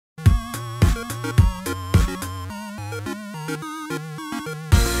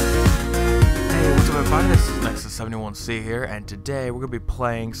71C here, and today we're going to be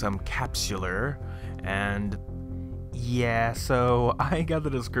playing some Capsular, and yeah, so I got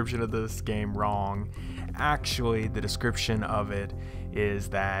the description of this game wrong. Actually, the description of it is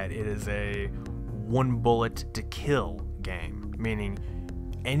that it is a one bullet to kill game, meaning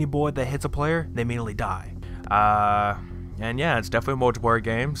any bullet that hits a player, they immediately die. And yeah, it's definitely a multiplayer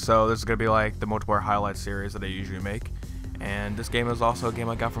game, so this is going to be like the multiplayer highlight series that I usually make. And this game is also a game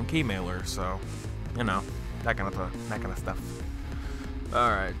I got from Keymailer, so, you know, that kind of stuff.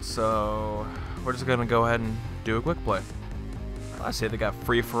 Alright, so we're just gonna go ahead and do a quick play. I say they got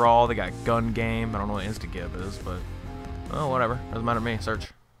free for all, they got gun game. I don't know what insta-give is, but oh, whatever, doesn't matter to me. Search.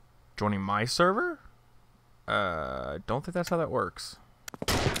 Joining my server? I don't think that's how that works.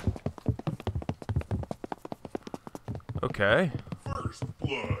 Okay. First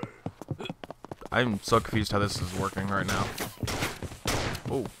blood. I'm so confused how this is working right now.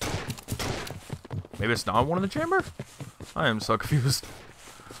 Oh. Maybe it's not one in the chamber? I am so confused.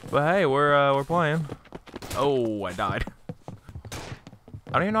 But hey, we're playing. Oh, I died.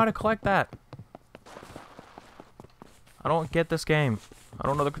 I don't even know how to collect that. I don't get this game. I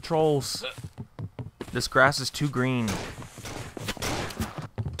don't know the controls. This grass is too green.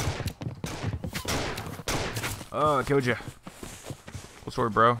 Oh, I killed you. Cool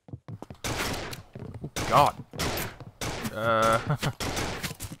story, bro. God.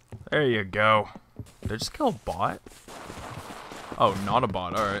 There you go. Did I just kill a bot? Oh, not a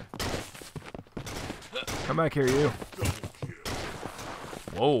bot. Alright. Come back here, you.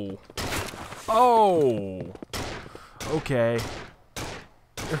 Whoa. Oh! Okay.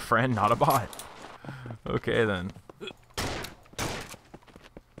 Your friend, not a bot. Okay, then.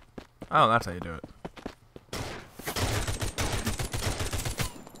 Oh, that's how you do it.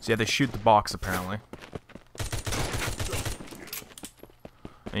 So you have to shoot the box, apparently.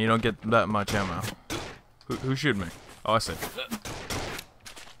 And you don't get that much ammo. Who shooted me? Oh, I see.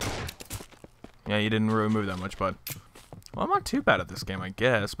 Yeah, you didn't really move that much, bud. Well, I'm not too bad at this game, I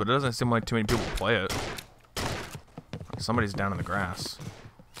guess, but it doesn't seem like too many people play it. Somebody's down in the grass.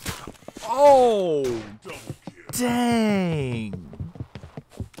 Oh! Dang!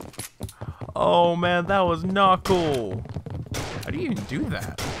 Oh, man, that was not cool. How do you even do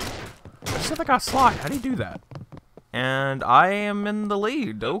that? I just said I got slide. How do you do that? And I am in the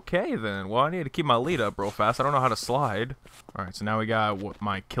lead. Okay, then. Well, I need to keep my lead up real fast. I don't know how to slide. Alright, so now we got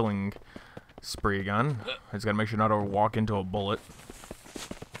my killing spree gun. I just gotta make sure not to walk into a bullet.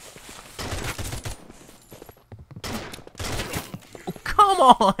 Oh, come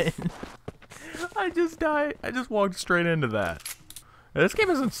on! I just died. I just walked straight into that. This game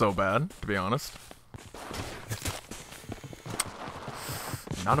isn't so bad, to be honest.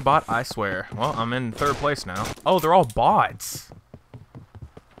 Not a bot, I swear. Well, I'm in third place now. Oh, they're all bots.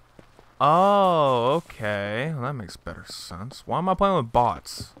 Oh, okay. Well, that makes better sense. Why am I playing with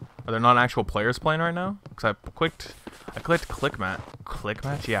bots? Are there not actual players playing right now? Because I clicked click match. Click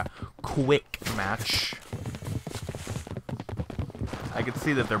match? Yeah. Quick match. I can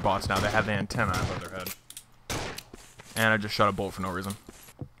see that they're bots now. They have the antenna above their head. And I just shot a bullet for no reason.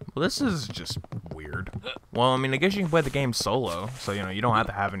 Well, this is just weird. Well, I mean, I guess you can play the game solo, so, you know, you don't have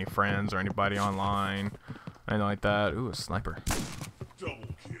to have any friends or anybody online, anything like that. Ooh, a sniper. Double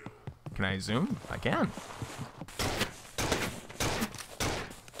kill. Can I zoom? I can.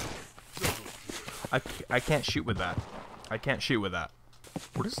 I can't shoot with that. I can't shoot with that.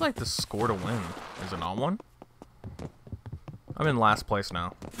 What is, like, the score to win? Is it not one? I'm in last place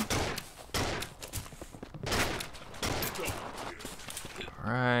now.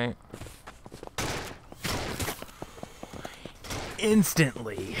 Alright.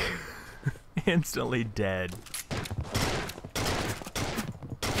 Instantly. Instantly dead.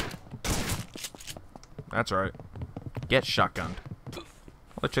 That's right. Get shotgunned.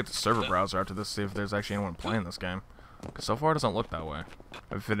 Let's check the server browser after this, see if there's actually anyone playing this game. Because so far it doesn't look that way.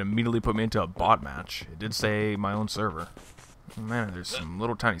 If it immediately put me into a bot match, it did say my own server. Oh, man, there's some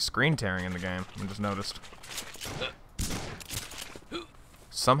little tiny screen tearing in the game. I just noticed.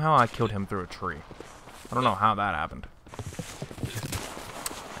 Somehow I killed him through a tree. I don't know how that happened.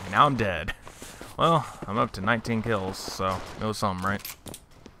 And now I'm dead. Well, I'm up to 19 kills, so it was something, right?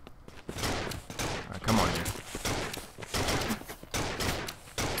 Alright, come on, you.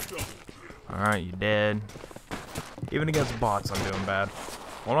 Alright, you dead. Even against bots, I'm doing bad.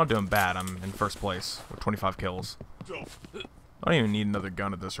 Well, I'm not doing bad. I'm in first place with 25 kills. I don't even need another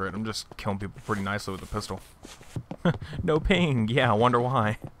gun at this rate. I'm just killing people pretty nicely with a pistol. No ping. Yeah, I wonder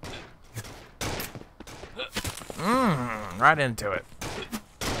why. Right into it.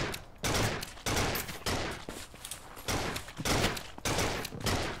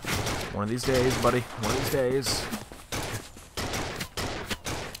 One of these days, buddy. One of these days.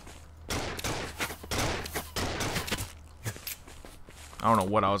 I don't know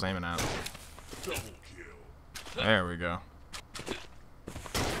what I was aiming at. Double kill. There we go.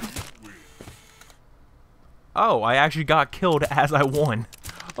 Oh, I actually got killed as I won.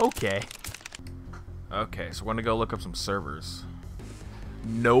 Okay. Okay, so we're gonna go look up some servers.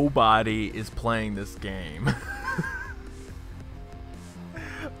 Nobody is playing this game.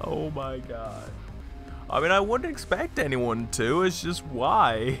 Oh my god. I mean, I wouldn't expect anyone to. It's just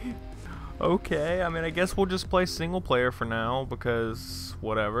why. Okay, I mean, I guess we'll just play single player for now because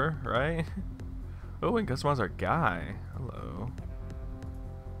whatever, right? Oh, and customize our guy. Hello.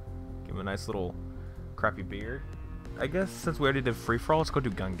 Give him a nice little crappy beard. I guess since we already did free for all, let's go do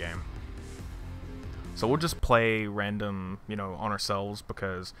gun game. So we'll just play random, you know, on ourselves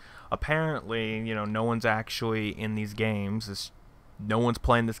because apparently, you know, no one's actually in these games. No one's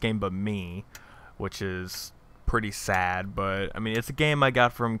playing this game but me, which is pretty sad. But I mean, it's a game I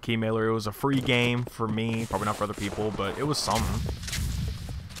got from Keymailer. It was a free game for me, probably not for other people, but it was something.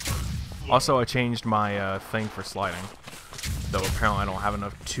 Also, I changed my thing for sliding, though apparently I don't have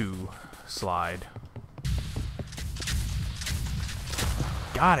enough to slide.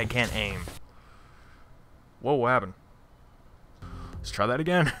 God, I can't aim. Whoa, what happened? Let's try that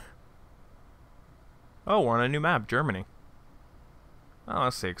again. Oh, we're on a new map, Germany. Oh,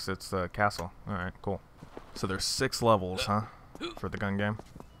 let's see, 'cause it's the castle. Alright, cool. So there's 6 levels, huh? For the gun game.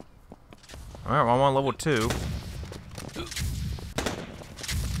 Alright, well, I'm on level 2.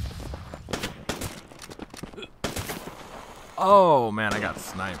 Oh, man, I got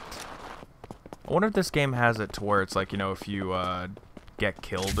sniped. I wonder if this game has it to where it's like, you know, if you get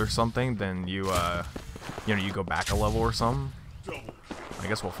killed or something, then you know, you go back a level or something. I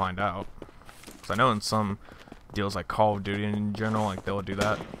guess we'll find out. Because I know in some deals like Call of Duty in general, like they'll do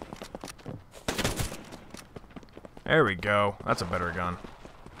that. There we go. That's a better gun.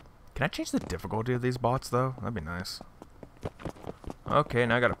 Can I change the difficulty of these bots though? That'd be nice. Okay,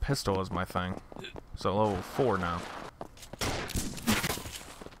 now I got a pistol as my thing. So level 4 now.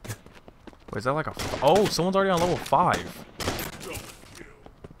 Wait, is that like a... Oh, someone's already on level 5.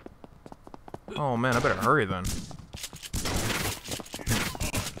 Oh man, I better hurry then.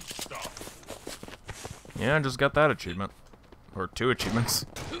 Yeah, I just got that achievement. Or 2 achievements.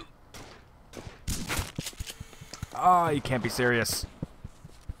 Ah, you can't be serious.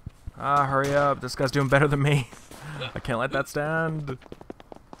 Ah, hurry up. This guy's doing better than me. I can't let that stand.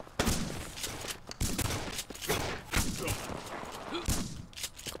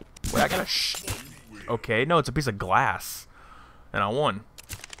 Wait, I gotta Okay, no, it's a piece of glass. And I won.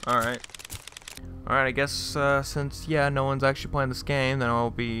 Alright. Alright, I guess since, yeah, no one's actually playing this game, then I'll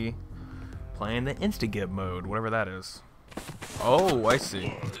be playing the Insta-Gib mode, whatever that is. Oh, I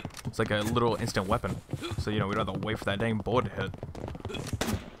see. It's like a little instant weapon. So, you know, we don't have to wait for that dang bullet to hit.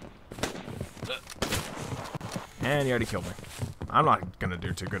 And he already killed me. I'm not gonna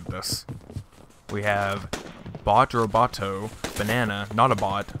do too good at this. We have Bot Roboto, Banana, not a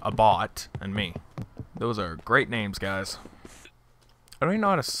bot, and me. Those are great names, guys. I don't even know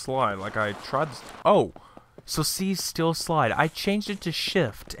how to slide. Like, I tried this. Oh! So C still slide. I changed it to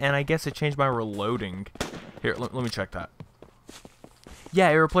shift, and I guess it changed my reloading. Here, let me check that. Yeah,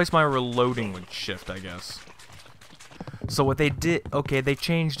 it replaced my reloading with shift, I guess. So what they did, okay, they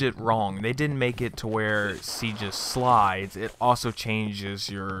changed it wrong. They didn't make it to where C just slides. It also changes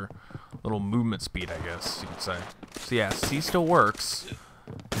your little movement speed, I guess you could say. So yeah, C still works.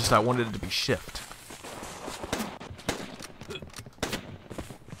 Just I wanted it to be shift.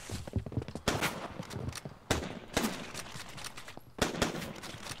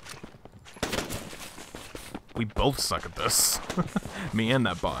 We both suck at this. Me and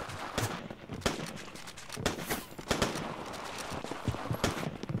that bot.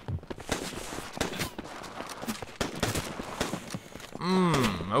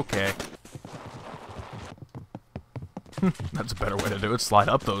 Okay. That's a better way to do it. Slide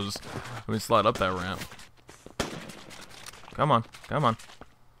up those. Slide up that ramp. Come on. Come on.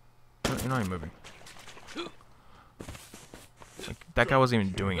 You're not even moving. Like, that guy wasn't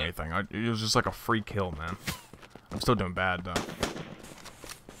even doing anything. It was just like a free kill, man. I'm still doing bad, though.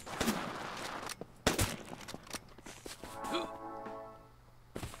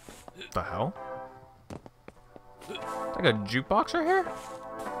 What the hell? Like a jukebox right here?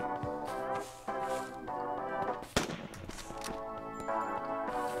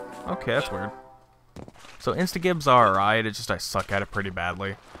 Okay, that's weird. So Insta-Gibs are alright, it's just I suck at it pretty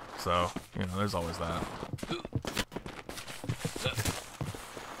badly. So, you know, there's always that.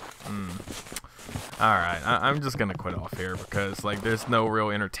 Alright, I'm just gonna quit off here because, like, there's no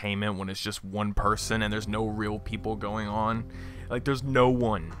real entertainment when it's just one person and there's no real people going on. Like, there's no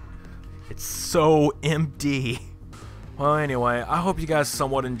one. It's so empty. Well, anyway, I hope you guys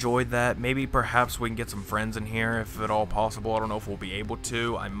somewhat enjoyed that. Maybe perhaps we can get some friends in here if at all possible. I don't know if we'll be able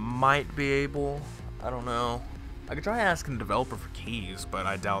to. I might be able. I don't know. I could try asking the developer for keys, but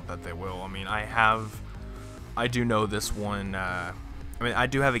I doubt that they will. I mean, I do know this one. I mean, I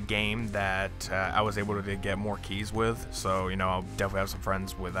do have a game that I was able to get more keys with, so, you know, I'll definitely have some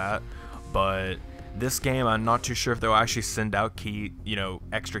friends with that. But this game, I'm not too sure if they'll actually send out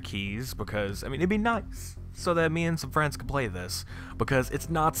extra keys, because, I mean, it'd be nice so that me and some friends can play this, because it's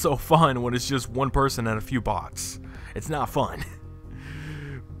not so fun when it's just one person and a few bots. It's not fun.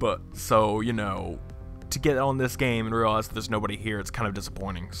 But, so, you know, to get on this game and realize that there's nobody here, it's kind of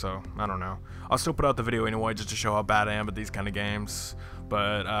disappointing, so I don't know. I'll still put out the video anyway just to show how bad I am at these kind of games.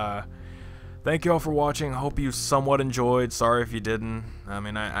 But thank you all for watching. Hope you somewhat enjoyed. Sorry if you didn't. I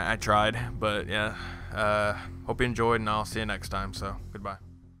mean, I tried, but yeah. Hope you enjoyed, and I'll see you next time, so goodbye.